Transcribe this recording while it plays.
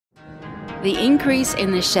The increase in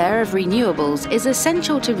the share of renewables is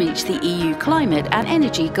essential to reach the EU climate and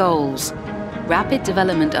energy goals. Rapid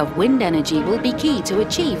development of wind energy will be key to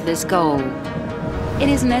achieve this goal. It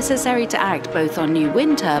is necessary to act both on new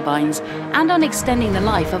wind turbines and on extending the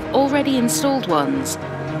life of already installed ones,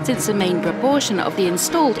 since the main proportion of the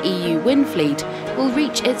installed EU wind fleet will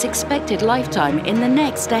reach its expected lifetime in the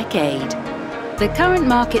next decade. The current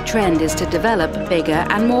market trend is to develop bigger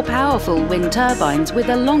and more powerful wind turbines with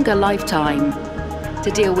a longer lifetime. To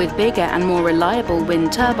deal with bigger and more reliable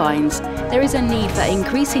wind turbines, there is a need for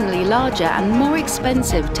increasingly larger and more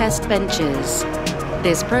expensive test benches.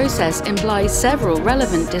 This process implies several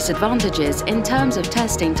relevant disadvantages in terms of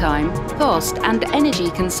testing time, cost, and energy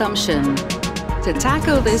consumption. To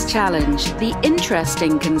tackle this challenge, the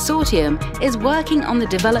INNTERESTING consortium is working on the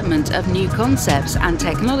development of new concepts and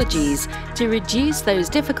technologies to reduce those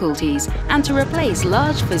difficulties and to replace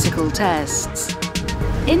large physical tests.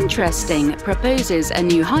 INNTERESTING proposes a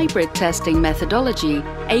new hybrid testing methodology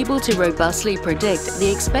able to robustly predict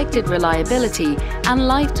the expected reliability and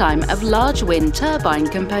lifetime of large wind turbine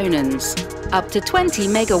components, up to 20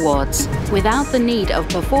 megawatts, without the need of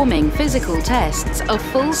performing physical tests of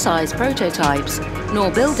full-size prototypes,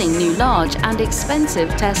 nor building new large and expensive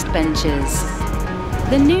test benches.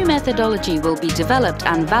 The new methodology will be developed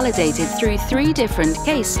and validated through 3 different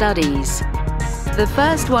case studies. The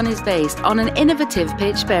first one is based on an innovative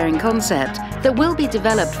pitch-bearing concept that will be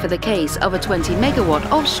developed for the case of a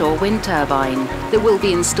 20-megawatt offshore wind turbine that will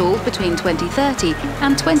be installed between 2030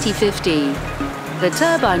 and 2050. The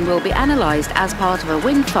turbine will be analysed as part of a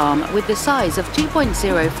wind farm with the size of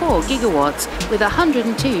 2.04 gigawatts with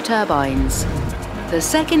 102 turbines. The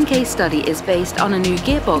second case study is based on a new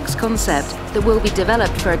gearbox concept that will be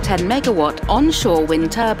developed for a 10-megawatt onshore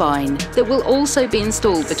wind turbine that will also be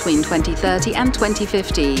installed between 2030 and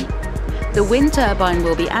 2050. The wind turbine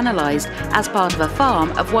will be analysed as part of a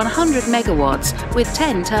farm of 100 megawatts with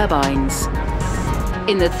 10 turbines.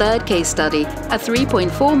 In the third case study, a 3.4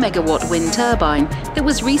 megawatt wind turbine that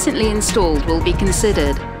was recently installed will be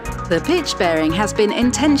considered. The pitch bearing has been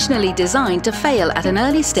intentionally designed to fail at an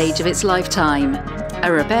early stage of its lifetime.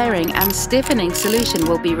 A repairing and stiffening solution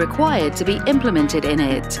will be required to be implemented in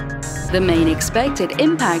it. The main expected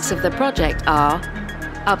impacts of the project are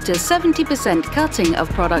up to 70% cutting of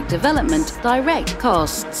product development direct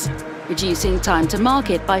costs, reducing time to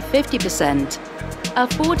market by 50%, a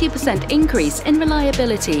 40% increase in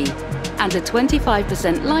reliability, and a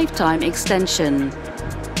 25% lifetime extension.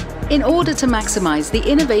 In order to maximize the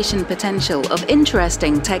innovation potential of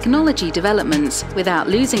interesting technology developments without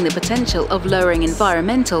losing the potential of lowering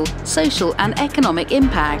environmental, social, and economic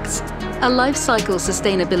impacts, a life cycle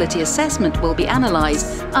sustainability assessment will be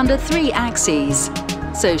analyzed under 3 axes: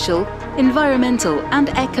 social, environmental, and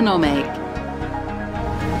economic.